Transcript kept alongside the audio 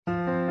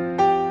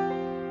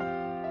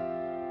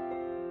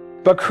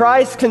but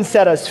Christ can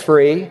set us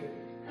free.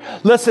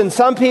 Listen,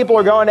 some people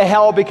are going to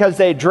hell because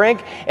they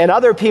drink, and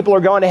other people are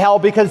going to hell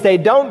because they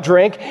don't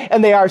drink,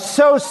 and they are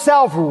so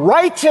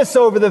self-righteous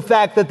over the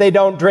fact that they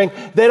don't drink,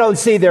 they don't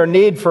see their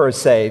need for a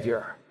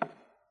Savior.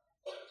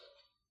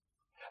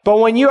 But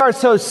when you are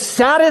so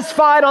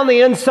satisfied on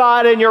the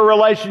inside in your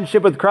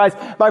relationship with Christ,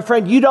 my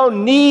friend, you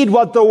don't need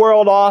what the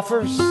world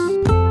offers.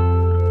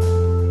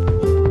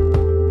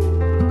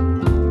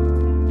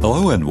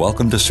 Hello and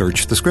welcome to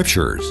Search the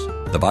Scriptures,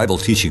 the Bible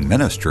teaching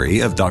ministry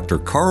of Dr.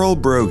 Carl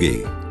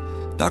Broggi.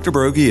 Dr.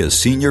 Broggi is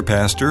senior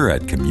pastor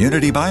at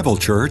Community Bible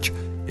Church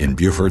in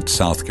Beaufort,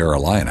 South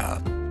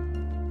Carolina.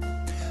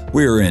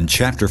 We are in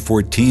chapter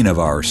 14 of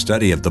our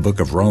study of the book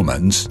of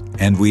Romans,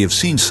 and we have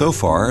seen so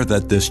far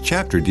that this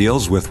chapter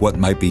deals with what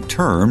might be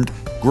termed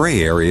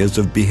gray areas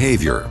of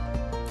behavior.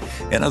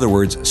 In other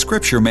words,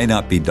 Scripture may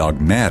not be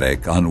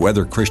dogmatic on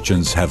whether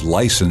Christians have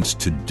license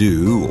to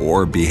do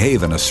or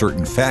behave in a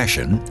certain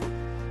fashion,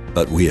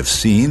 but we have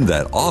seen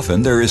that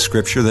often there is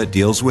Scripture that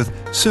deals with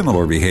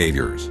similar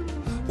behaviors,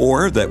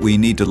 or that we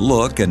need to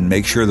look and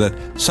make sure that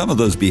some of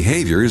those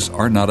behaviors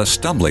are not a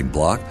stumbling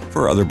block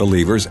for other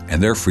believers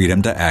and their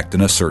freedom to act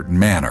in a certain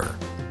manner.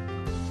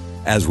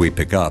 As we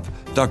pick up,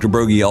 Dr.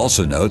 Broggi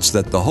also notes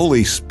that the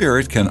Holy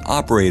Spirit can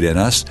operate in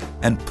us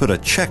and put a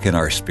check in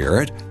our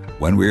spirit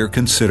when we are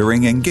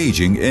considering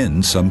engaging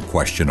in some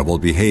questionable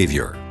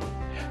behavior.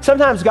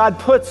 Sometimes God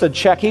puts a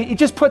check, He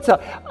just puts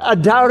a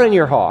doubt in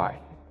your heart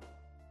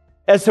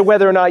as to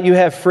whether or not you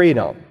have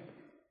freedom.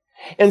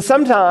 And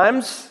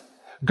sometimes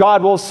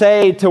God will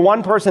say to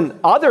one person,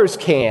 others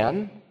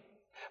can,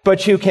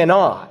 but you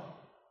cannot.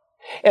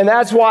 And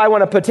that's why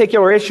when a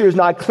particular issue is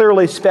not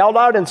clearly spelled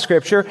out in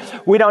Scripture,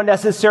 we don't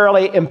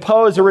necessarily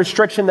impose a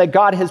restriction that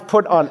God has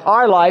put on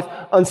our life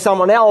on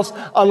someone else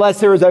unless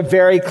there is a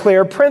very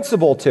clear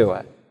principle to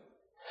it.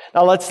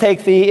 Now let's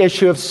take the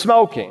issue of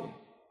smoking.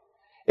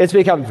 It's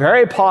become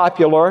very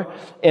popular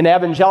in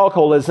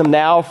evangelicalism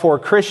now for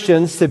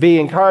Christians to be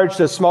encouraged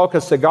to smoke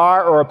a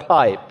cigar or a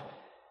pipe.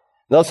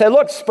 They'll say,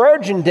 look,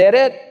 Spurgeon did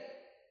it.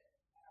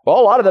 Well,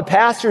 a lot of the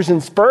pastors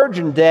in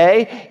Spurgeon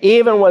day,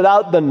 even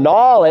without the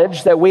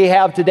knowledge that we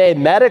have today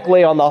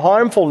medically on the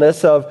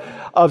harmfulness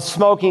of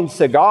smoking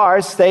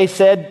cigars, they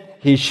said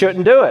he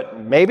shouldn't do it.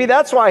 Maybe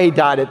that's why he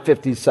died at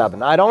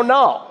 57. I don't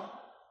know.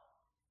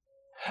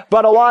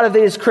 But a lot of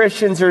these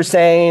Christians are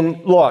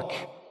saying, look,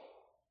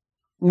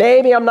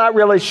 maybe I'm not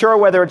really sure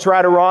whether it's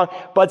right or wrong,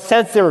 but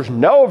since there's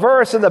no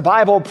verse in the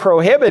Bible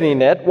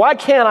prohibiting it, why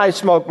can't I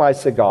smoke my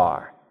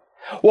cigar?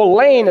 Well,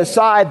 laying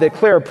aside the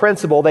clear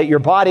principle that your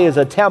body is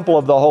a temple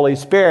of the Holy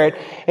Spirit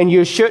and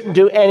you shouldn't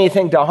do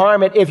anything to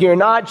harm it, if you're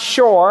not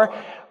sure,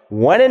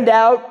 when in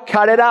doubt,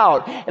 cut it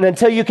out. And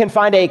until you can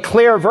find a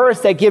clear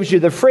verse that gives you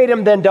the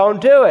freedom, then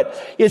don't do it.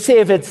 You see,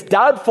 if it's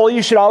doubtful,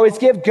 you should always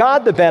give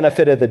God the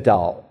benefit of the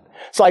doubt.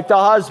 It's like the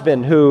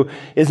husband who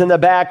is in the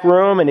back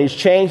room and he's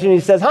changing.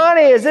 He says,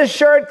 honey, is this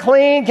shirt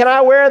clean? Can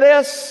I wear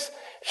this?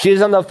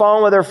 She's on the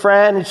phone with her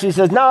friend and she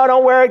says, no,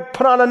 don't wear it.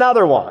 Put on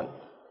another one.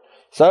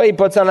 So he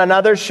puts on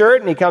another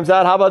shirt and he comes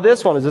out, how about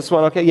this one? Is this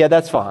one okay? Yeah,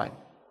 that's fine.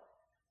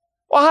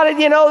 Well, how did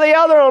you know the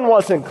other one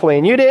wasn't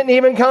clean? You didn't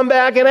even come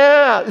back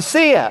and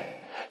see it.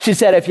 She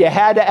said, if you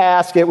had to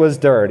ask, it was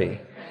dirty.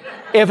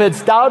 If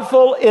it's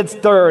doubtful, it's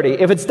dirty.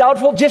 If it's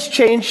doubtful, just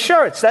change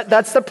shirts.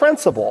 That's the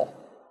principle.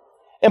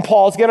 And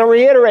Paul's going to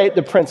reiterate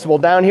the principle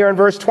down here in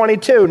verse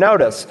 22.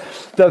 Notice,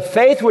 the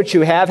faith which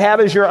you have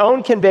as your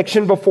own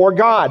conviction before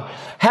God.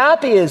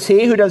 Happy is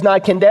he who does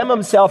not condemn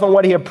himself in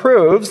what he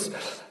approves,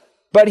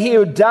 but he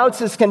who doubts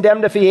is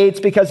condemned if he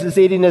eats, because his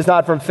eating is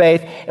not from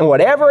faith. And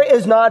whatever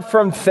is not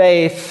from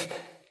faith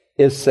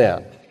is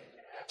sin.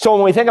 So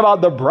when we think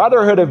about the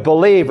brotherhood of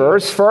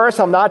believers, first,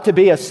 I'm not to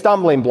be a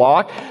stumbling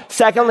block.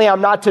 Secondly, I'm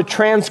not to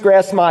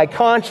transgress my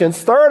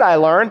conscience. Third, I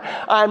learn,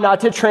 I'm not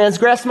to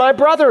transgress my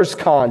brother's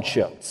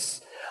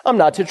conscience. I'm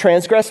not to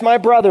transgress my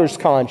brother's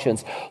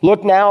conscience.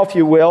 Look now, if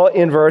you will,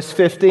 in verse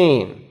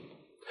 15.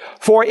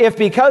 For if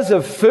because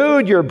of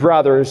food your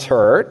brother is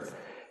hurt,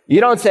 you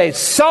don't say,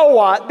 so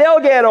what? They'll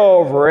get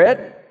over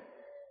it.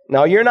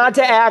 No, you're not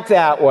to act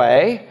that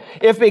way.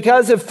 If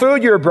because of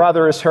food your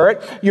brother is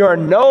hurt, you're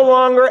no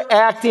longer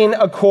acting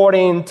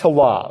according to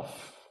love.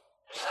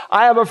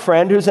 I have a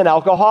friend who's an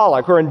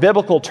alcoholic, or in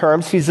biblical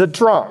terms, he's a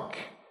drunk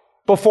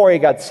before he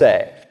got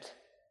saved.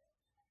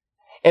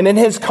 And in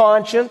his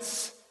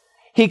conscience,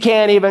 he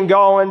can't even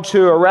go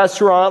into a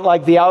restaurant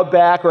like the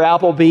Outback or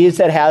Applebee's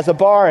that has a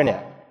bar in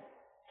it,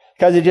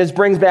 because it just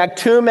brings back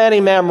too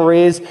many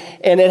memories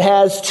and it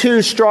has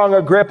too strong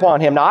a grip on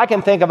him. Now, I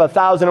can think of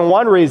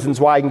 1,001 reasons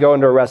why I can go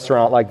into a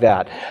restaurant like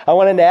that. I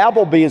went into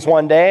Applebee's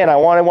one day and I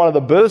wanted one of the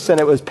booths and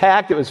it was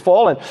packed, it was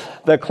full, and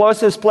the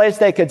closest place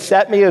they could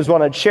set me was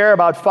on a chair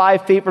about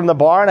 5 feet from the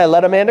bar, and I let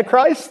them into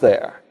Christ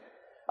there.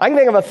 I can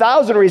think of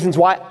 1,000 reasons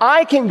why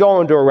I can go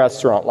into a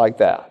restaurant like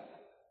that.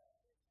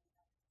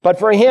 But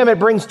for him, it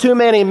brings too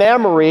many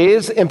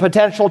memories and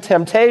potential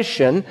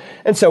temptation,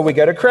 and so we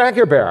go to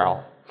Cracker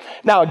Barrel.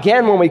 Now,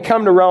 again, when we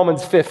come to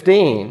Romans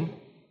 15,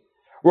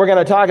 we're going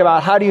to talk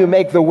about how do you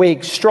make the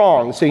weak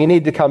strong, so you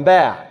need to come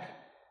back.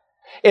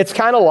 It's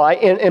kind of like,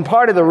 and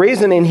part of the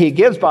reasoning he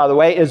gives, by the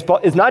way,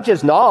 is not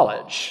just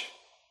knowledge.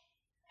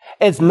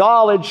 It's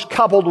knowledge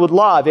coupled with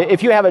love.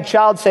 If you have a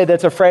child, say,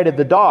 that's afraid of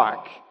the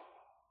dark,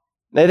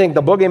 they think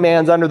the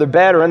boogeyman's under the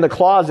bed or in the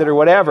closet or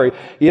whatever,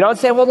 you don't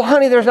say, well,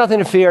 honey, there's nothing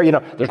to fear.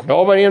 There's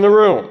nobody in the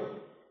room.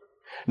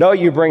 No,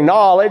 you bring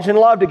knowledge and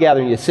love together,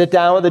 and you sit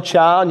down with the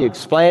child and you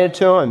explain it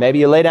to him, and maybe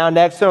you lay down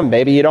next to him.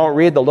 Maybe you don't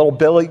read the little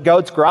Billy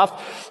Goat's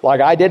Gruff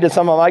like I did to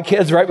some of my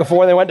kids right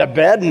before they went to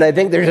bed, and they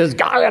think there's this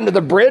guy under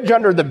the bridge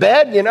under the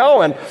bed, and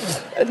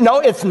no,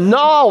 it's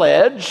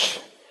knowledge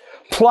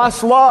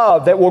plus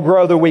love that will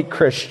grow the weak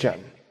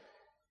Christian.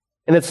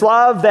 And it's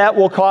love that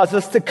will cause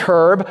us to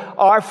curb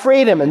our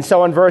freedom. And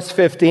so in verse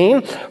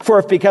 15, for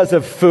if because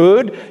of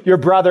food your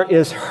brother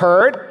is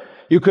hurt,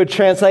 you could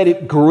translate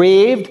it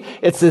grieved.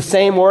 It's the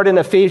same word in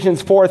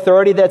Ephesians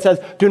 4:30 that says,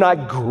 do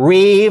not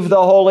grieve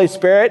the Holy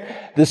Spirit.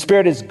 The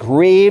Spirit is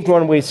grieved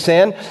when we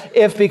sin.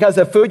 If because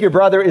of food your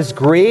brother is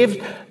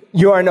grieved,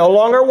 you are no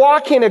longer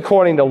walking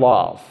according to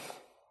love.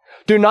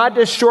 Do not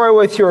destroy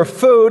with your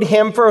food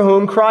him for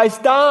whom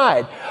Christ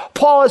died.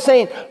 Paul is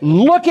saying,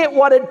 look at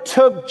what it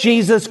took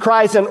Jesus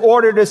Christ in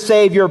order to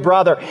save your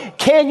brother.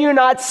 Can you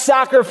not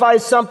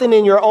sacrifice something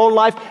in your own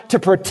life to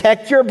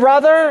protect your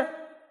brother?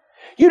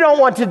 You don't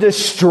want to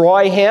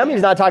destroy him.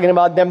 He's not talking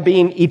about them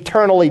being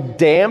eternally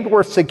damned.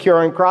 We're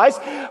secure in Christ.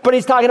 But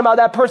he's talking about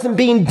that person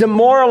being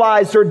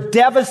demoralized or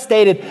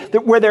devastated,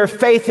 where their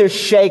faith is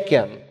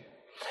shaken.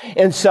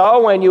 And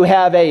so when you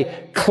have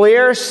a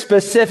clear,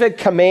 specific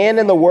command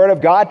in the Word of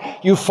God,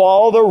 you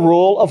follow the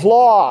rule of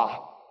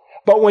law.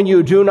 But when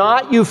you do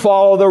not, you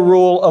follow the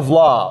rule of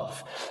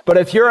love. But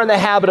if you're in the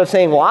habit of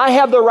saying, well, I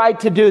have the right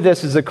to do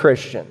this as a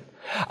Christian,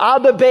 I'll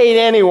debate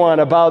anyone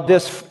about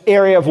this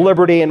area of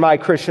liberty in my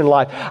Christian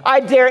life, I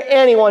dare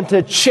anyone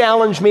to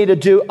challenge me to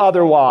do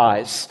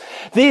otherwise.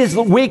 These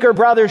weaker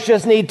brothers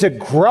just need to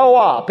grow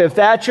up. If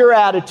that's your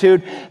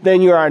attitude,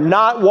 then you are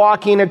not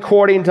walking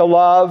according to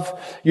love.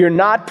 You're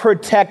not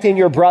protecting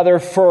your brother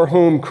for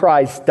whom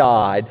Christ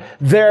died.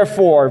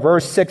 Therefore,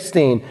 verse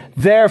 16,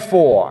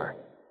 therefore,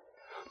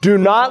 do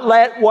not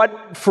let what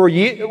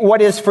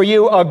is for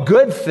you a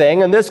good thing,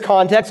 in this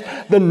context,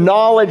 the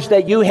knowledge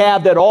that you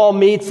have that all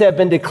meats have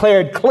been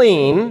declared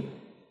clean,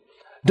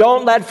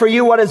 don't let for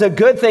you what is a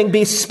good thing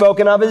be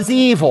spoken of as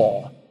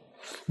evil.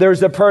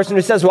 There's a person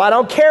who says, well, I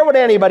don't care what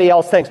anybody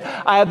else thinks.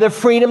 I have the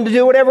freedom to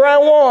do whatever I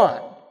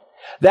want.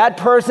 That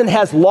person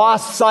has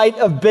lost sight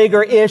of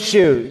bigger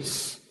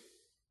issues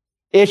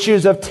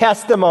of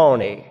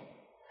testimony.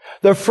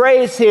 The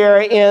phrase here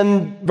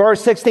in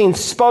verse 16,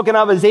 spoken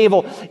of as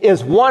evil,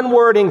 is one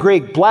word in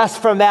Greek,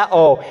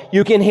 blasphemao.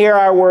 You can hear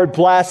our word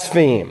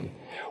blaspheme.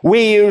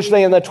 We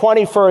usually in the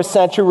 21st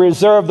century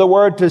reserve the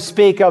word to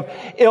speak of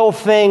ill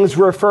things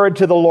referred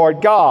to the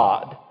Lord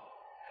God.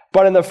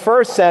 But in the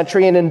first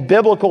century and in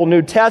biblical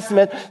New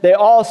Testament, they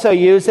also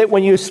used it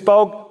when you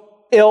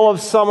spoke ill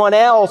of someone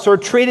else or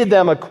treated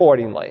them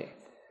accordingly.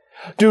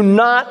 Do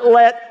not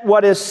let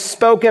what is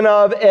spoken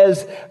of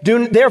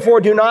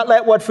therefore do not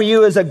let what for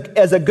you is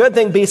as a good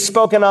thing be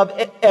spoken of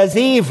as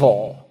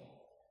evil.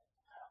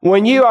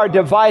 When you are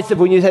divisive,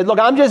 when you say, look,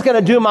 I'm just going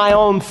to do my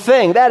own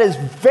thing, that is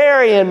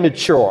very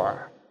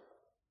immature.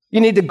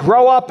 You need to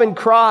grow up in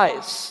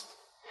Christ.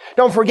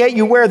 Don't forget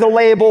you wear the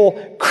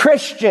label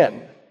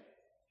Christian.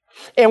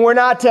 And we're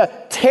not to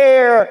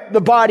tear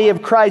the body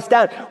of Christ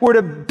down. We're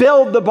to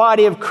build the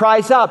body of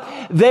Christ up.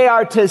 They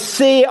are to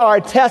see our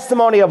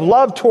testimony of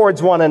love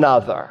towards one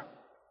another.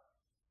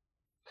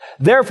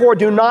 Therefore,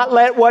 do not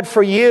let what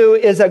for you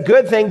is a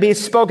good thing be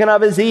spoken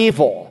of as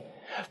evil.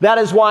 That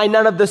is why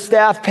none of the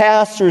staff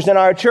pastors in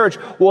our church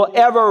will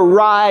ever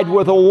ride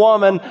with a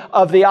woman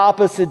of the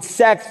opposite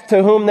sex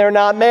to whom they're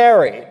not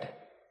married.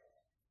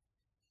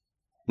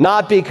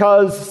 Not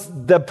because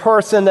the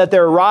person that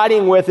they're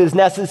riding with is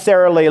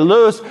necessarily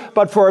loose,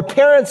 but for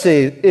appearance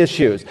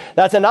issues.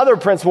 That's another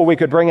principle we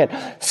could bring in.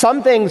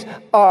 Some things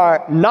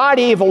are not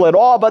evil at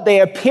all, but they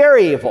appear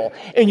evil.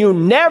 And you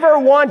never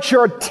want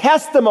your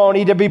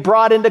testimony to be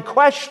brought into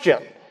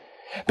question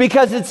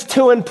because it's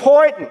too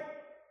important.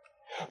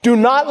 Do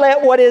not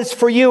let what is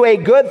for you a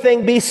good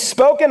thing be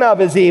spoken of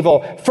as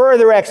evil.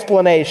 Further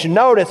explanation.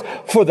 Notice,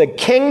 for the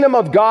kingdom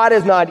of God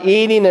is not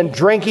eating and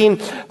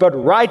drinking, but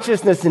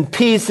righteousness and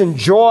peace and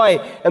joy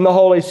in the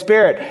Holy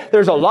Spirit.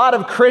 There's a lot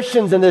of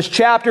Christians in this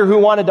chapter who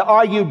wanted to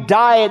argue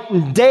diet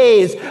and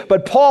days,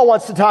 but Paul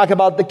wants to talk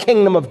about the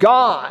kingdom of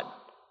God.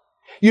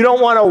 You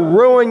don't want to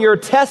ruin your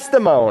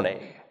testimony.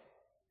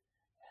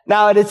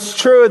 Now, it's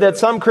true that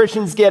some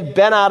Christians get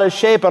bent out of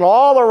shape on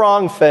all the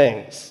wrong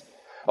things.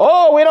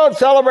 Oh, we don't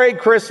celebrate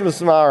Christmas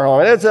in our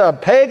home. It's a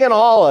pagan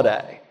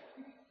holiday.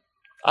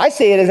 I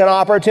see it as an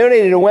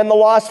opportunity to win the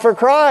lost for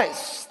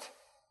Christ.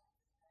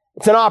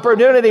 It's an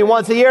opportunity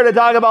once a year to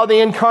talk about the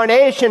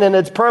incarnation and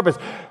its purpose.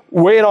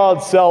 We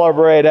don't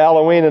celebrate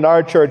Halloween in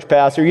our church,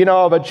 Pastor. You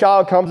know, if a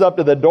child comes up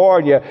to the door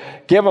and you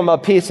give them a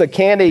piece of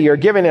candy, you're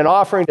giving an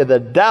offering to the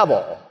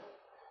devil.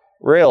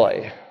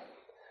 Really?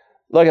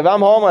 Look, if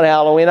I'm home on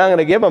Halloween, I'm going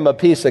to give them a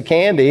piece of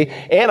candy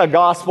and a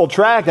gospel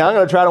tract. I'm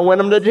going to try to win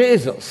them to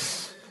Jesus.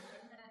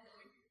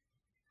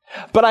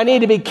 But I need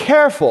to be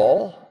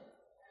careful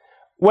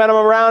when I'm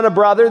around a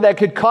brother that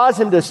could cause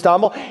him to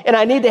stumble, and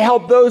I need to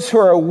help those who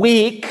are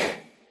weak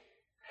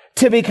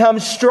to become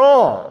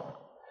strong.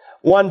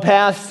 One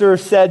pastor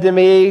said to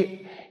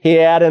me, he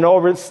had an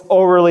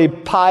overly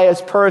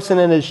pious person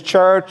in his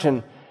church,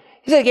 and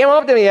he said, he came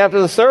up to me after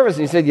the service,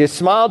 and he said, you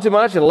smile too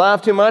much and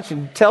laugh too much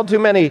and tell too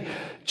many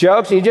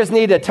jokes, and you just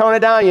need to tone it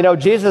down. You know,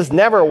 Jesus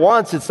never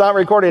once, it's not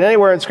recorded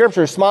anywhere in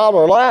Scripture, smiled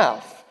or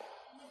laughed.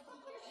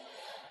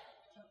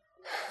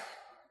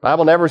 The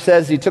Bible never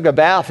says he took a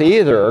bath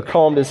either or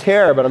combed his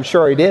hair, but I'm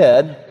sure he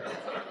did.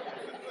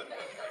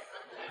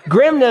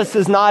 Grimness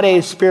is not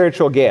a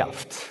spiritual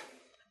gift.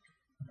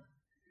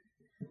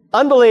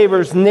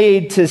 Unbelievers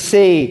need to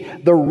see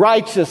the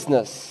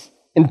righteousness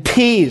and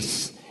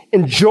peace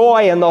and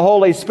joy in the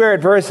Holy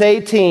Spirit. Verse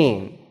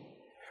 18,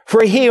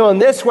 for he who in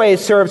this way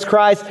serves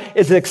Christ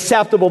is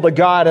acceptable to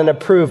God and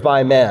approved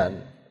by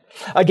men.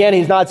 Again,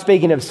 he's not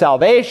speaking of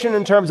salvation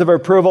in terms of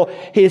approval.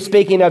 He's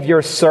speaking of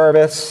your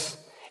service.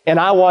 And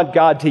I want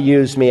God to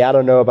use me. I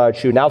don't know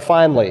about you. Now,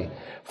 finally,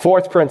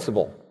 fourth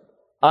principle.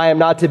 I am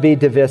not to be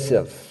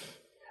divisive.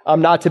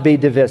 I'm not to be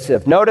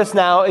divisive. Notice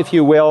now, if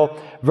you will,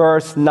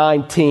 verse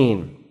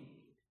 19.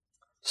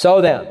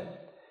 So then,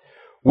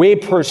 we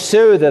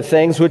pursue the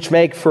things which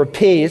make for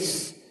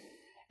peace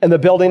and the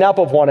building up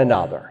of one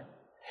another.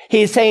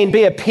 He's saying,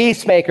 be a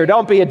peacemaker.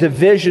 Don't be a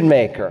division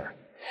maker.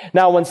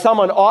 Now, when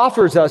someone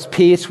offers us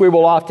peace, we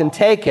will often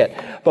take it.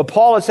 But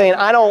Paul is saying,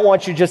 I don't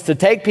want you just to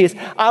take peace.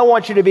 I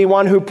want you to be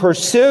one who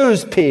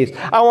pursues peace.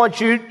 I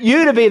want you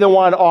to be the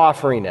one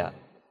offering it.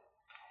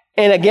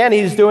 And again,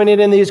 he's doing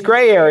it in these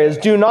gray areas.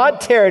 Do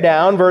not tear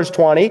down, verse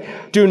 20,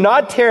 do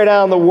not tear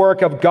down the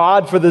work of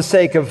God for the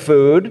sake of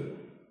food.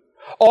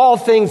 All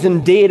things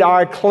indeed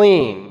are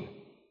clean,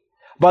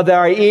 but they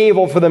are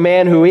evil for the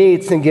man who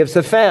eats and gives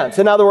offense.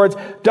 In other words,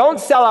 don't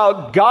sell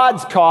out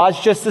God's cause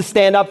just to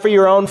stand up for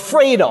your own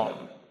freedom.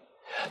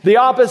 The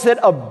opposite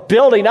of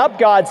building up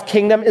God's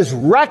kingdom is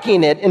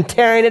wrecking it and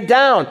tearing it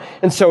down.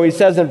 And so he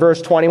says in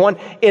verse 21,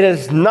 it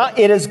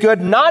is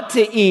good not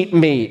to eat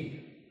meat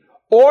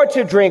or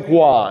to drink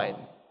wine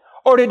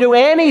or to do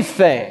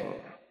anything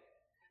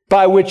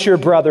by which your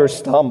brother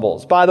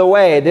stumbles. By the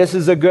way, this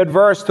is a good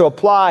verse to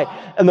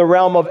apply in the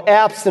realm of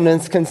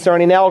abstinence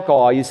concerning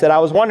alcohol. You said, I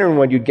was wondering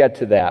when you'd get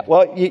to that.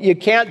 Well, you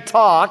can't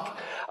talk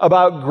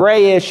about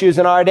gray issues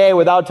in our day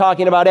without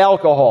talking about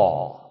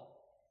alcohol.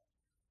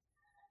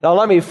 Now,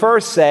 let me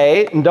first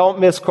say, and don't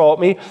misquote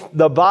me,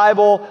 the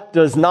Bible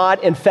does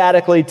not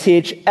emphatically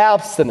teach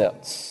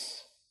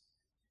abstinence.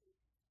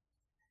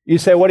 You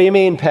say, what do you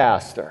mean,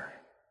 Pastor?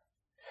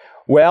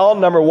 Well,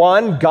 number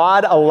one,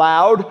 God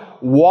allowed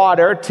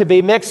water to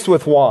be mixed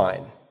with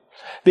wine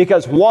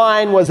because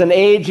wine was an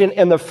agent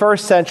in the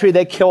first century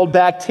that killed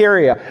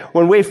bacteria.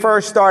 When we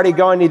first started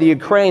going to the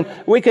Ukraine,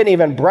 we couldn't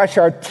even brush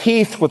our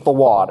teeth with the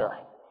water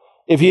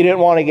if you didn't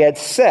want to get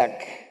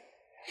sick.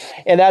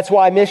 And that's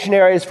why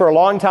missionaries for a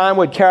long time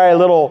would carry a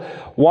little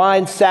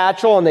wine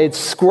satchel and they'd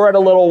squirt a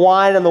little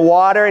wine in the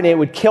water and it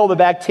would kill the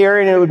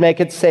bacteria and it would make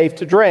it safe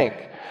to drink.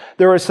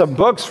 There were some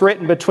books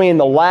written between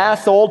the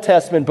last Old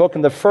Testament book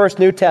and the first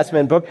New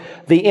Testament book,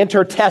 the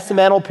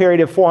intertestamental period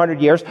of 400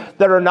 years,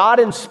 that are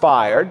not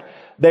inspired.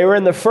 They were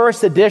in the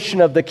first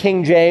edition of the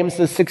King James,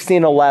 the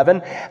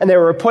 1611, and they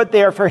were put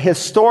there for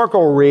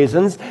historical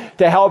reasons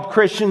to help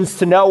Christians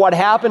to know what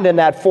happened in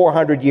that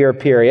 400-year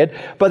period.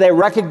 But they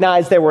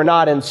recognized they were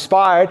not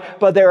inspired,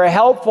 but they were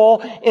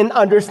helpful in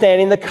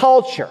understanding the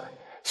culture.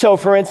 So,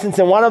 for instance,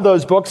 in one of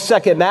those books,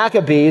 2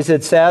 Maccabees,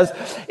 it says,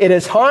 it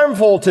is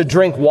harmful to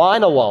drink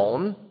wine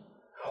alone,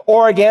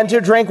 or again to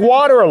drink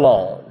water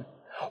alone,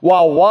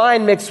 while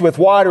wine mixed with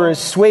water is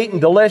sweet and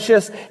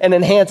delicious and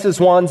enhances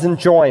one's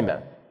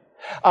enjoyment.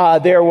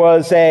 There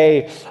was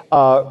a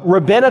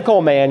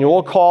rabbinical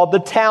manual called the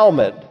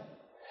Talmud.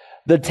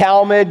 The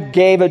Talmud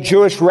gave a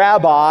Jewish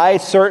rabbi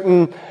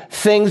certain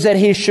things that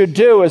he should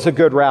do as a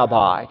good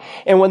rabbi.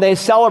 And when they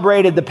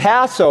celebrated the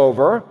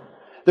Passover,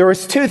 there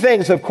was two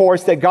things, of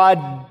course, that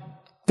God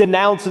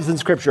denounces in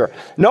Scripture.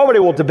 Nobody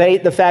will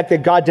debate the fact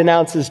that God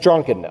denounces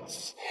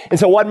drunkenness. And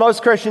so what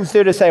most Christians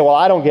do to say, well,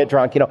 I don't get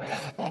drunk,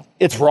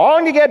 it's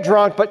wrong to get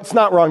drunk, but it's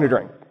not wrong to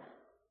drink.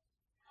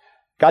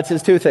 God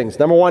says two things.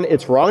 Number one,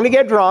 it's wrong to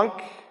get drunk.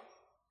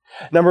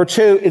 Number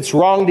two, it's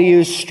wrong to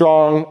use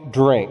strong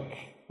drink.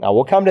 Now,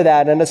 we'll come to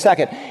that in a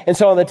second. And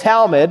so in the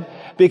Talmud,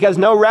 because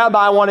no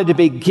rabbi wanted to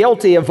be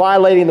guilty of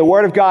violating the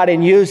Word of God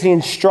and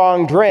using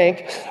strong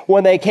drink,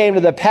 when they came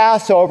to the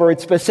Passover, it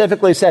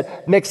specifically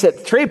said, mix it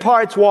 3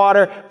 parts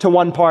water to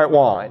 1 part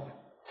wine.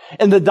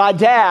 And the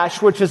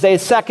Didash, which is a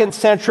second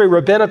century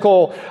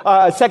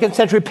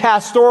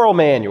pastoral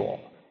manual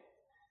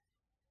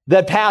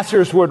that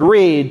pastors would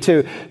read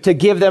to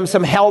give them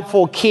some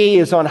helpful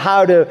keys on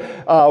how to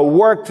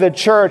work the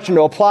church and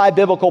to apply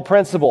biblical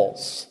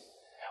principles.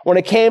 When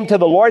it came to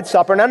the Lord's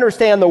Supper, and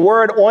understand the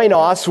word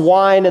oinos,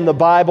 wine in the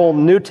Bible,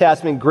 New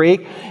Testament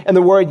Greek, and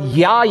the word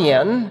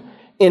yayin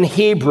in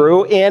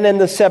Hebrew and in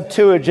the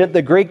Septuagint,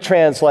 the Greek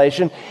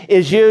translation,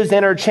 is used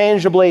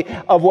interchangeably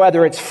of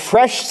whether it's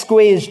fresh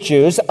squeezed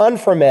juice,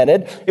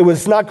 unfermented. It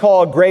was not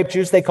called grape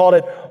juice. They called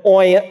it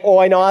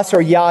oinos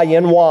or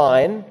yayin,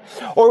 wine.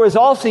 Or it was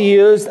also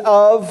used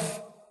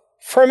of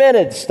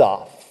fermented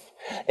stuff.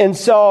 And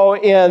so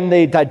in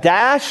the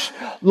Didash,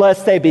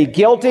 lest they be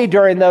guilty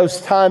during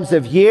those times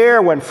of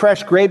year when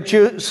fresh grape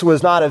juice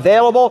was not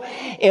available,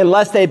 and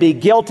lest they be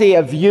guilty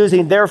of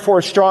using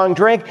therefore strong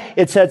drink,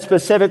 it said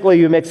specifically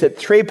you mix it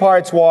 3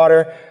 parts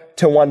water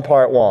to 1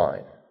 part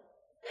wine.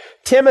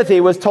 Timothy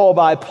was told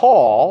by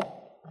Paul,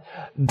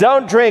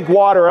 don't drink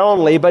water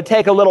only, but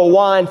take a little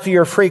wine for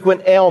your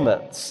frequent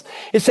ailments.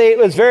 You see, it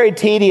was very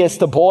tedious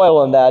to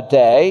boil in that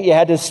day. You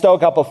had to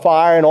stoke up a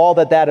fire and all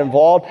that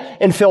involved.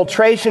 And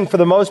filtration, for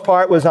the most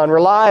part, was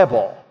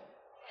unreliable.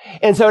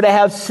 And so to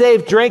have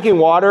safe drinking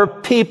water,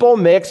 people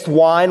mixed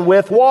wine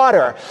with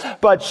water.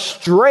 But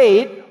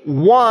straight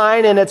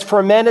wine in its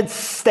fermented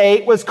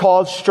state was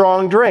called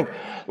strong drink.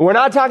 We're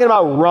not talking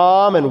about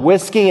rum and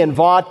whiskey and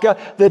vodka.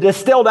 The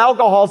distilled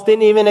alcohols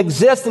didn't even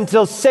exist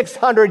until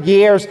 600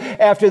 years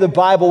after the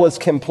Bible was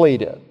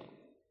completed.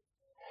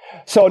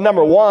 So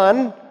number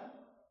one,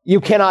 you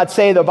cannot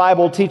say the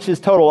Bible teaches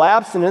total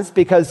abstinence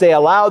because they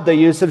allowed the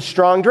use of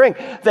strong drink.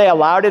 They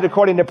allowed it,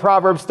 according to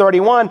Proverbs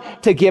 31,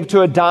 to give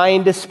to a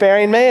dying,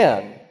 despairing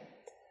man.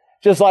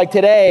 Just like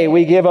today,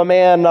 we give a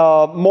man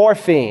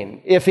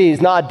morphine. If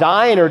he's not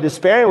dying or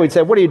despairing, we'd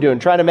say, what are you doing?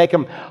 Trying to make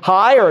him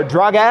high or a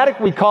drug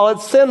addict? We call it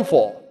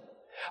sinful.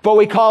 But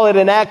we call it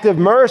an act of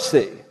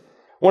mercy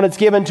when it's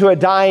given to a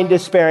dying,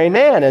 despairing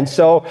man. And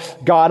so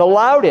God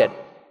allowed it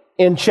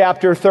in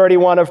chapter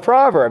 31 of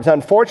Proverbs.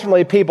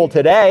 Unfortunately, people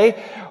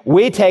today,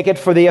 we take it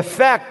for the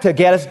effect to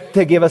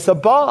give us a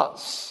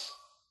buzz.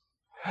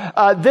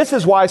 This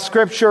is why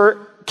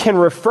Scripture can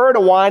refer to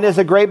wine as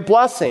a great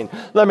blessing.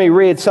 Let me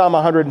read Psalm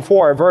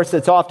 104, a verse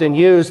that's often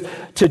used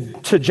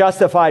to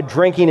justify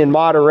drinking in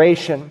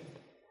moderation.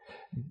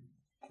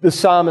 The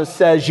psalmist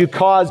says, you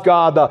cause,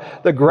 God,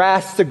 the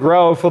grass to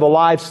grow for the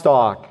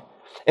livestock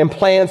and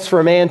plants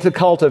for man to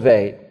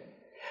cultivate,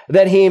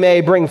 that he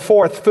may bring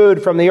forth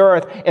food from the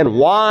earth and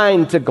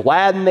wine to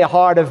gladden the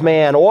heart of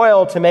man,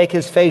 oil to make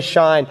his face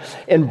shine,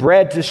 and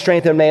bread to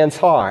strengthen man's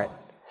heart.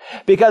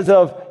 Because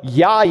of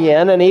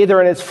yayin, and either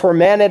in its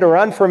fermented or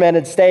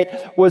unfermented state,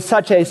 was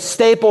such a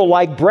staple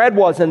like bread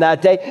was in that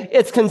day,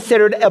 it's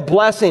considered a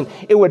blessing.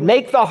 It would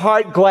make the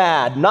heart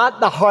glad, not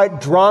the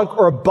heart drunk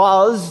or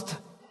buzzed,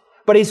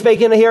 but he's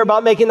speaking here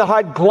about making the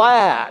heart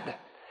glad.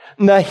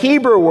 And the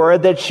Hebrew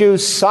word that's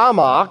used,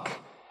 samak,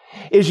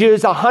 is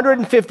used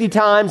 150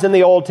 times in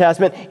the Old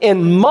Testament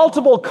in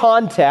multiple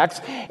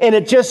contexts, and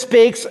it just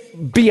speaks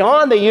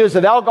beyond the use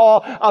of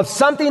alcohol of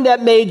something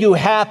that made you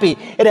happy.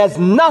 It has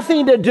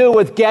nothing to do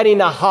with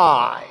getting a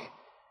high.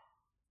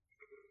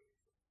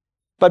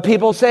 But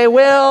people say,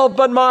 well,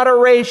 but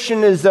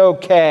moderation is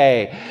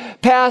okay.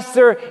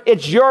 Pastor,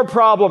 it's your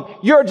problem.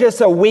 You're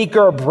just a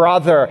weaker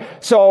brother.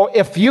 So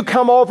if you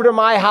come over to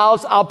my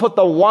house, I'll put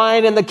the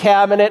wine in the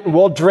cabinet and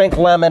we'll drink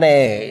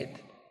lemonade.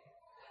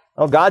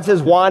 Well, God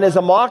says wine is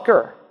a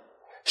mocker.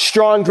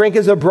 Strong drink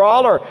is a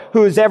brawler.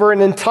 Who is ever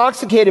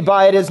intoxicated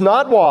by it is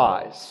not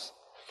wise.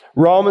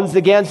 Romans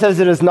again says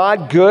it is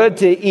not good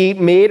to eat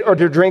meat or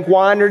to drink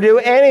wine or do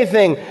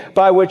anything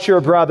by which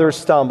your brother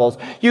stumbles.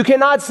 You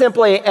cannot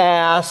simply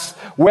ask,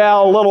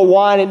 well, a little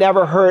wine, it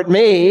never hurt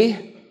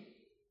me.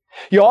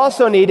 You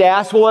also need to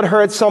ask, will it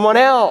hurt someone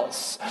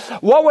else?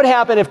 What would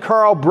happen if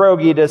Carl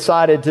Broggi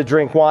decided to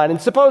drink wine?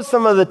 And suppose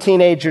some of the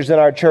teenagers in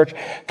our church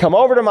come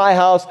over to my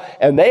house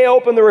and they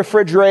open the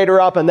refrigerator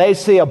up and they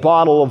see a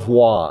bottle of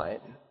wine.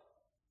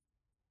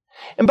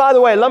 And by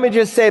the way, let me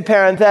just say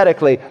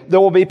parenthetically, there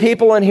will be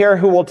people in here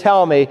who will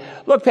tell me,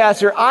 look,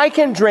 Pastor, I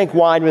can drink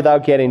wine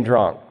without getting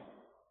drunk.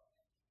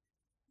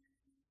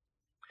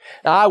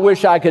 Now, I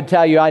wish I could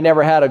tell you I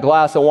never had a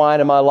glass of wine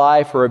in my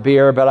life or a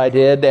beer, but I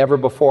did ever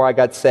before I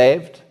got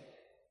saved.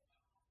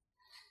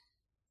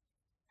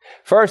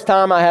 First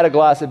time I had a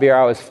glass of beer,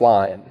 I was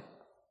flying.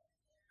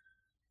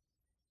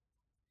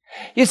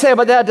 You say,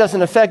 but that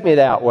doesn't affect me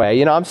that way.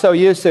 You know, I'm so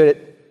used to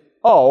it.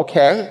 Oh,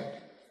 okay.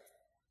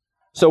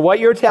 So what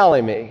you're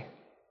telling me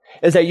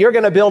is that you're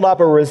going to build up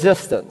a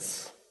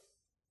resistance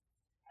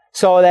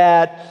so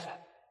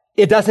that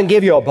it doesn't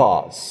give you a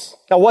buzz.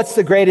 Now, what's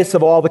the greatest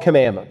of all the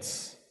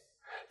commandments?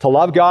 To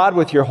love God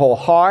with your whole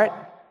heart,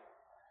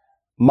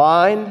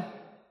 mind,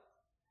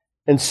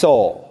 and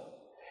soul.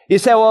 You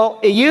say,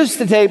 well, it used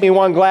to take me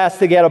one glass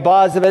to get a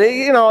buzz of it.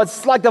 You know,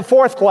 it's like the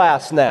fourth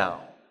glass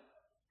now.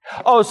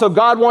 Oh, so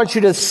God wants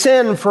you to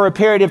sin for a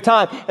period of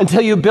time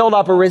until you build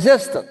up a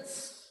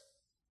resistance.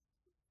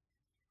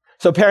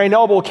 So Perry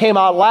Noble came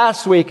out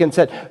last week and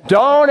said,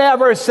 don't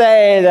ever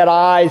say that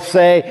I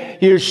say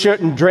you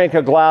shouldn't drink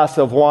a glass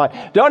of wine.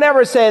 Don't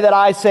ever say that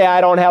I say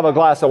I don't have a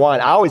glass of wine.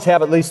 I always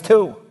have at least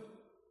 2.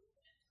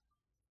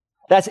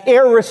 That's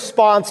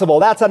irresponsible.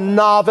 That's a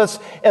novice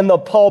in the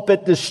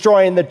pulpit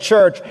destroying the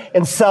church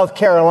in South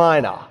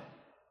Carolina.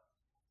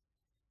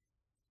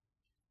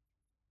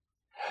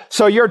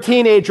 So your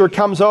teenager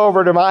comes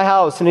over to my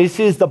house and he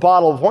sees the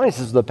bottle of wine. He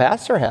says, the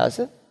pastor has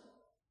it.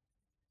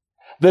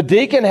 The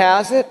deacon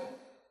has it.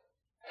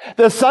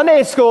 The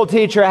Sunday school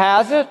teacher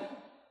has it.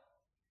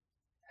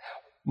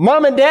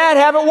 Mom and dad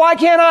have it. Why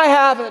can't I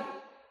have it?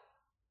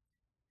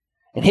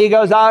 And he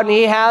goes out and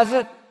he has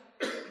it.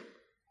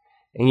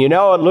 And you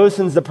know, it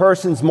loosens the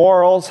person's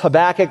morals.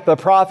 Habakkuk the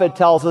prophet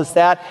tells us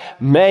that.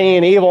 Many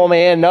an evil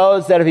man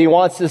knows that if he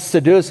wants to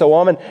seduce a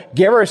woman,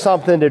 give her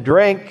something to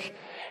drink.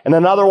 And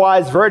an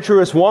otherwise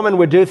virtuous woman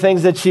would do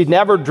things that she'd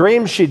never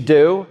dreamed she'd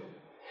do.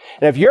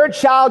 And if your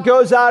child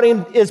goes out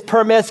and is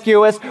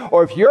promiscuous,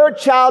 or if your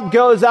child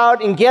goes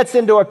out and gets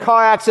into a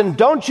car accident,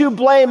 don't you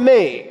blame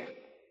me.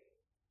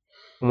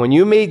 And when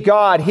you meet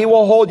God, He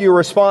will hold you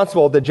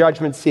responsible at the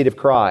judgment seat of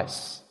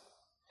Christ.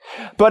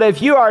 But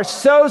if you are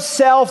so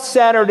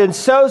self-centered and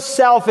so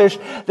selfish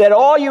that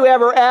all you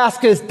ever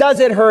ask is, does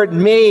it hurt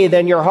me?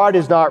 Then your heart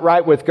is not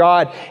right with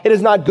God. It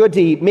is not good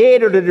to eat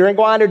meat or to drink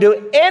wine or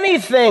do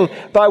anything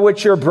by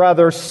which your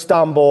brother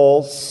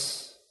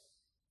stumbles.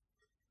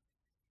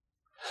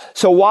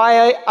 So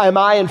why am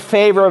I in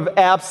favor of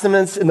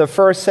abstinence in the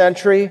first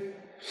century?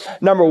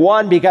 Number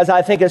one, because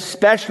I think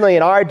especially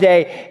in our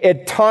day,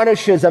 it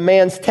tarnishes a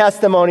man's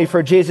testimony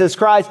for Jesus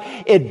Christ.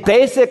 It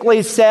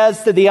basically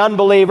says to the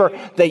unbeliever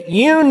that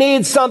you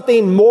need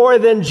something more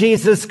than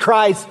Jesus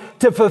Christ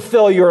to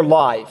fulfill your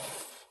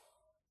life.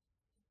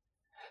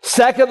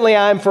 Secondly,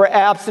 I'm for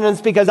abstinence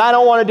because I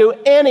don't want to do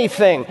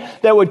anything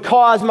that would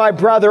cause my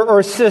brother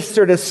or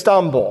sister to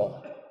stumble.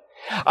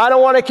 I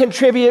don't want to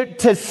contribute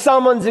to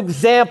someone's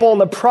example and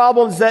the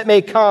problems that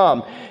may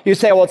come. You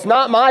say, well, it's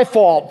not my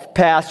fault,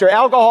 Pastor.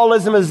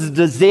 Alcoholism is a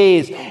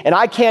disease, and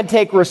I can't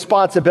take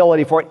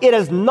responsibility for it. It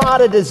is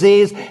not a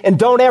disease, and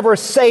don't ever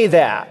say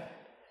that.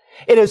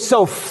 It is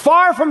so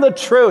far from the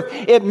truth.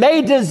 It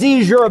may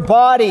disease your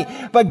body,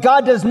 but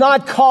God does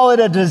not call it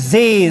a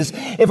disease.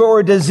 If it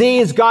were a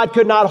disease, God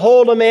could not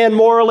hold a man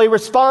morally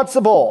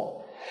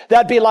responsible.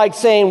 That'd be like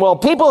saying, well,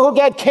 people who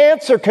get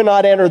cancer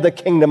cannot enter the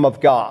kingdom of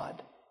God.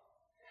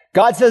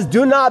 God says,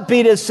 do not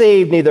be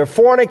deceived. Neither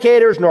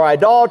fornicators, nor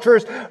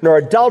idolaters, nor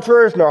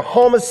adulterers, nor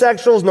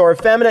homosexuals, nor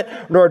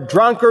effeminate, nor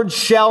drunkards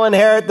shall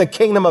inherit the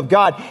kingdom of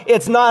God.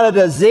 It's not a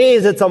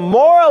disease. It's a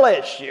moral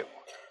issue.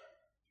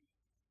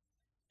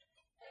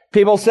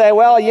 People say,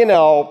 well, you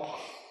know,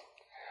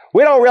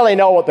 we don't really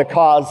know what the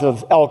cause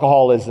of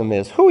alcoholism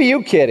is. Who are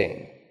you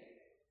kidding?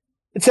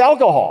 It's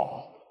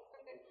alcohol.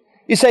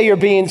 You say you're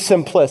being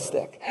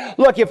simplistic.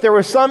 Look, if there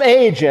was some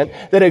agent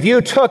that if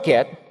you took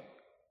it,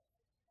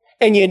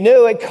 and you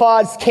knew it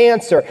caused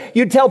cancer,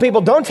 you'd tell people,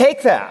 don't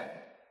take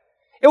that.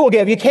 It will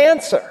give you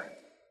cancer.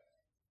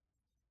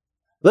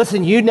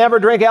 Listen, you never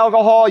drink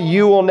alcohol,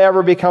 you will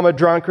never become a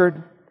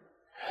drunkard.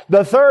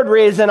 The third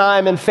reason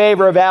I'm in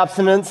favor of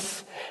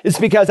abstinence is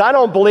because I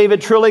don't believe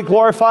it truly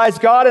glorifies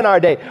God in our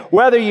day.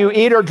 Whether you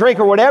eat or drink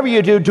or whatever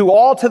you do, do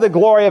all to the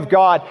glory of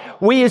God.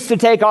 We used to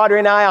take, Audrey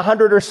and I,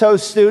 100 or so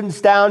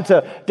students down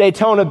to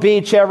Daytona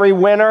Beach every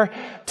winter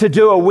to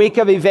do a week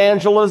of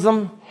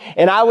evangelism.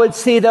 And I would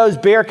see those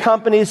beer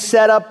companies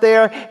set up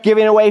there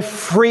giving away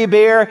free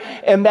beer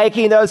and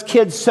making those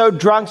kids so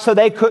drunk so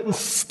they couldn't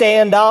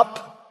stand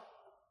up.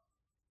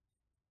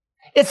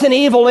 It's an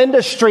evil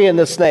industry in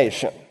this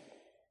nation.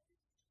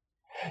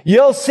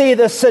 You'll see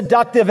the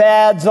seductive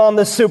ads on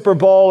the Super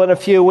Bowl in a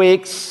few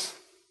weeks.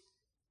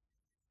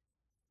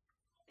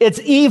 It's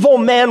evil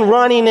men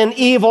running an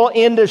evil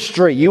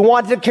industry. You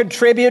want to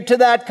contribute to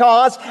that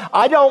cause?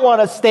 I don't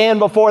want to stand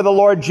before the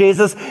Lord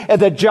Jesus at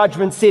the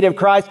judgment seat of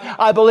Christ.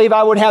 I believe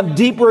I would have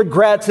deep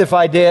regrets if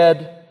I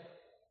did.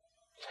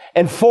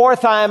 And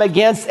fourth, I am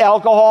against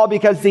alcohol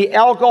because the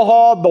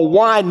alcohol, the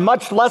wine,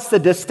 much less the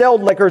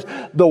distilled liquors,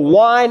 the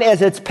wine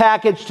as it's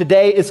packaged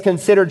today is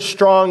considered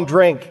strong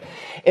drink.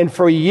 And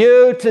for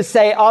you to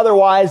say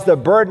otherwise, the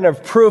burden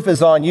of proof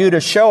is on you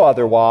to show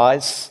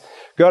otherwise.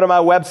 Go to my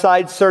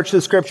website,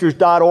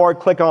 searchthescriptures.org,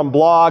 click on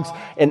blogs,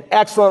 an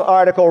excellent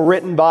article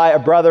written by a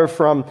brother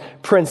from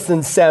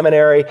Princeton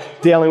Seminary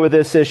dealing with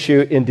this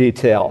issue in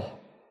detail.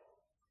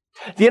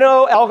 Do you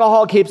know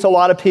alcohol keeps a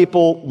lot of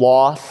people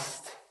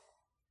lost?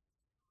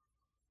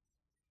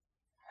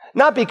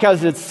 Not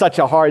because it's such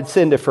a hard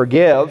sin to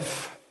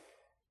forgive.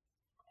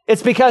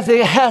 It's because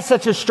it has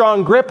such a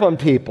strong grip on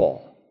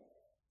people.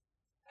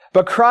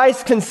 But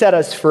Christ can set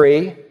us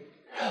free.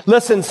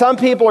 Listen, some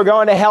people are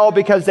going to hell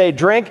because they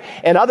drink,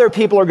 and other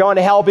people are going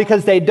to hell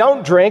because they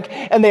don't drink,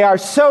 and they are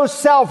so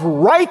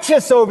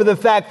self-righteous over the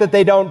fact that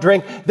they don't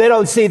drink, they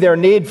don't see their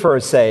need for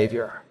a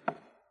Savior.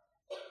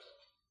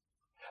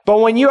 But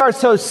when you are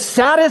so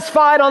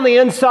satisfied on the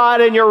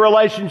inside in your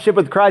relationship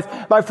with Christ,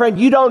 my friend,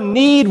 you don't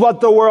need what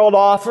the world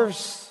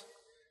offers.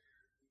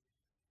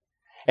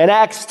 In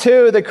Acts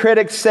 2, the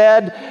critics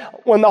said,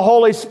 when the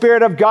Holy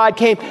Spirit of God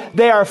came,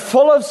 they are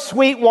full of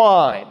sweet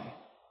wine.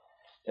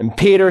 And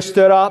Peter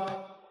stood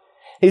up.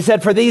 He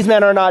said, for these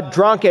men are not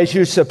drunk as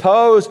you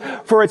suppose,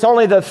 for it's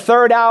only the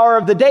third hour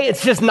of the day.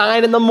 It's just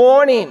 9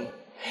 a.m.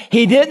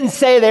 He didn't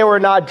say they were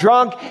not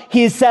drunk.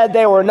 He said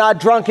they were not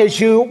drunk as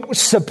you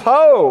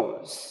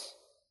suppose.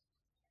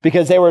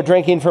 because they were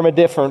drinking from a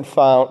different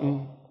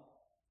fountain.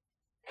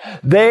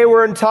 They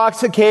were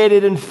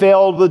intoxicated and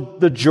filled with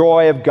the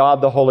joy of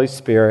God the Holy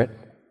Spirit.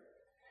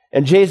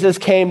 And Jesus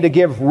came to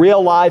give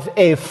real life,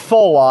 a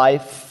full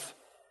life.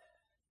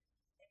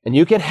 And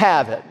you can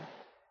have it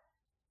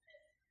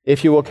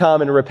if you will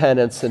come in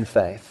repentance and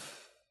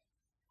faith.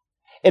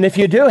 And if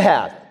you do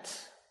have it,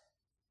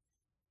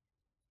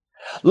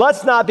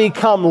 let's not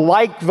become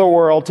like the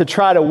world to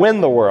try to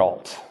win the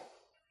world.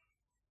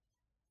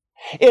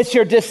 It's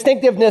your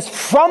distinctiveness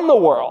from the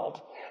world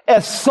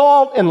as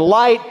salt and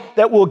light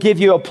that will give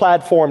you a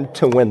platform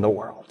to win the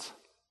world.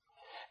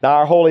 Now,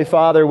 our Holy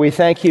Father, we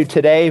thank you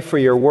today for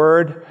your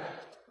word,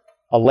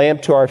 a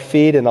lamp to our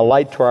feet and a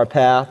light to our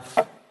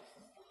path.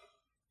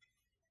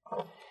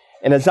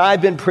 And as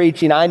I've been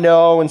preaching, I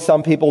know in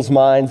some people's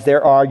minds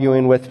they're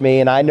arguing with me,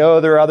 and I know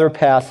there are other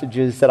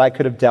passages that I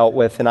could have dealt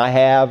with, and I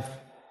have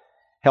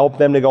helped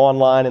them to go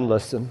online and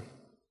listen.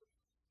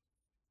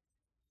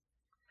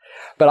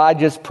 But I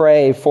just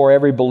pray for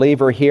every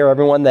believer here,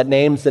 everyone that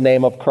names the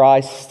name of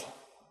Christ,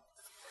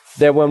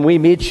 that when we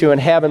meet you in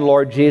heaven,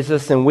 Lord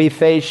Jesus, and we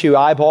face you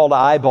eyeball to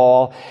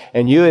eyeball,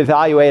 and you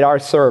evaluate our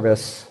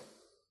service,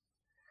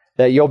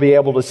 that you'll be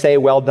able to say,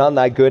 "Well done,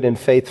 thy good and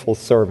faithful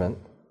servant."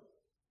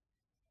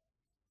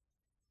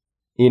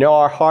 You know,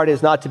 our heart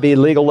is not to be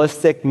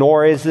legalistic,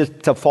 nor is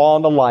it to fall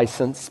into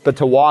license, but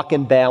to walk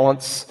in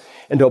balance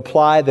and to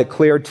apply the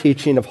clear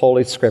teaching of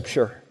Holy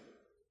Scripture.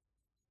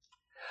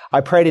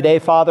 I pray today,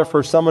 Father,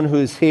 for someone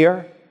who's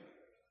here,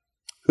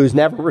 who's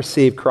never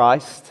received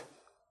Christ.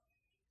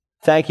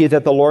 Thank you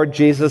that the Lord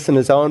Jesus in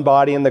his own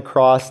body on the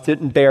cross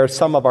didn't bear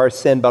some of our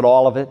sin, but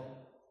all of it.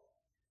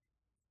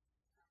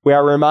 We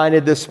are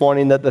reminded this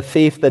morning that the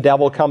thief, the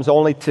devil, comes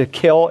only to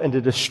kill and to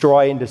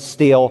destroy and to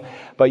steal,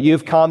 but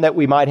you've come that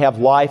we might have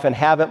life and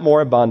have it more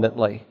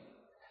abundantly.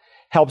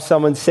 Help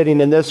someone sitting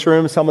in this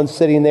room, someone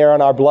sitting there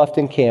on our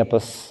Bluffton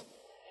campus,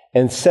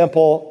 in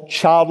simple,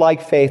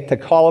 childlike faith to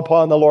call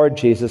upon the Lord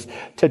Jesus,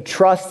 to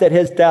trust that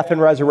his death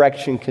and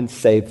resurrection can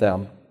save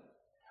them.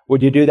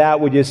 Would you do that?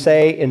 Would you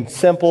say in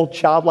simple,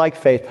 childlike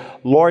faith,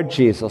 "Lord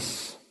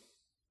Jesus,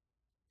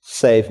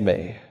 save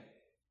me"?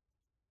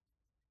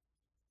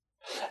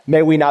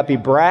 May we not be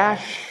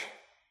brash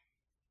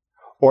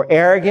or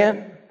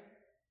arrogant.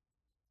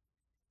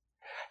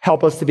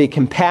 Help us to be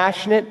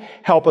compassionate.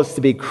 Help us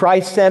to be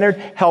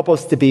Christ-centered. Help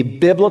us to be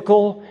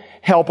biblical.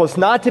 Help us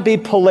not to be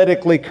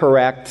politically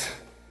correct.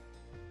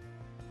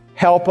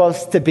 Help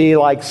us to be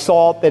like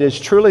salt that is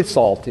truly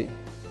salty.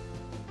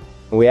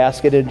 And we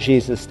ask it in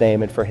Jesus'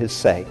 name and for his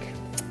sake.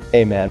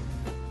 Amen.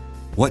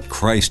 What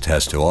Christ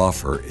has to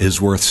offer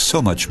is worth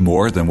so much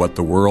more than what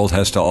the world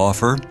has to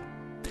offer.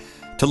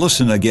 To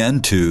listen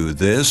again to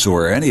this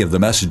or any of the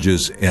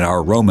messages in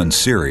our Romans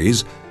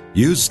series,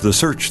 use the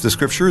Search the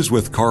Scriptures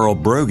with Carl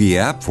Broggi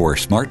app for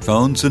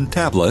smartphones and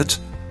tablets,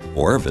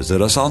 or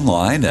visit us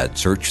online at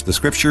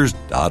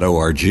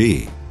searchthescriptures.org.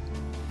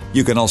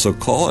 You can also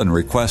call and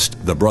request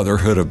the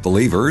Brotherhood of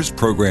Believers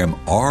program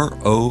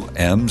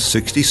ROM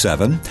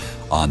 67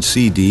 on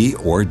CD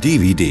or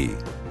DVD.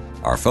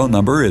 Our phone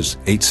number is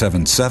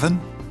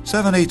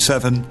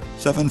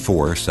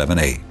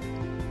 877-787-7478.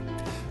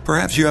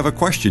 Perhaps you have a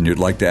question you'd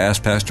like to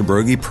ask Pastor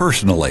Broggi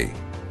personally.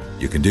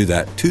 You can do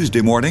that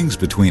Tuesday mornings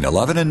between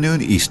 11 and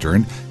noon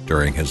Eastern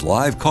during his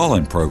live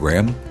call-in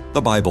program,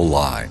 The Bible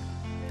Line.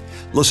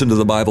 Listen to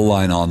the Bible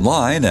Line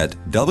online at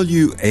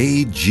wagp.net.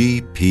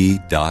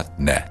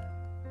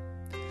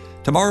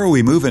 Tomorrow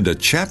we move into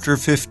chapter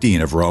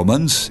 15 of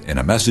Romans in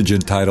a message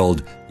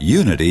entitled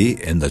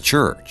Unity in the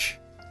Church.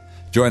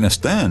 Join us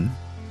then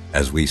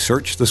as we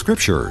search the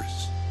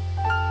Scriptures.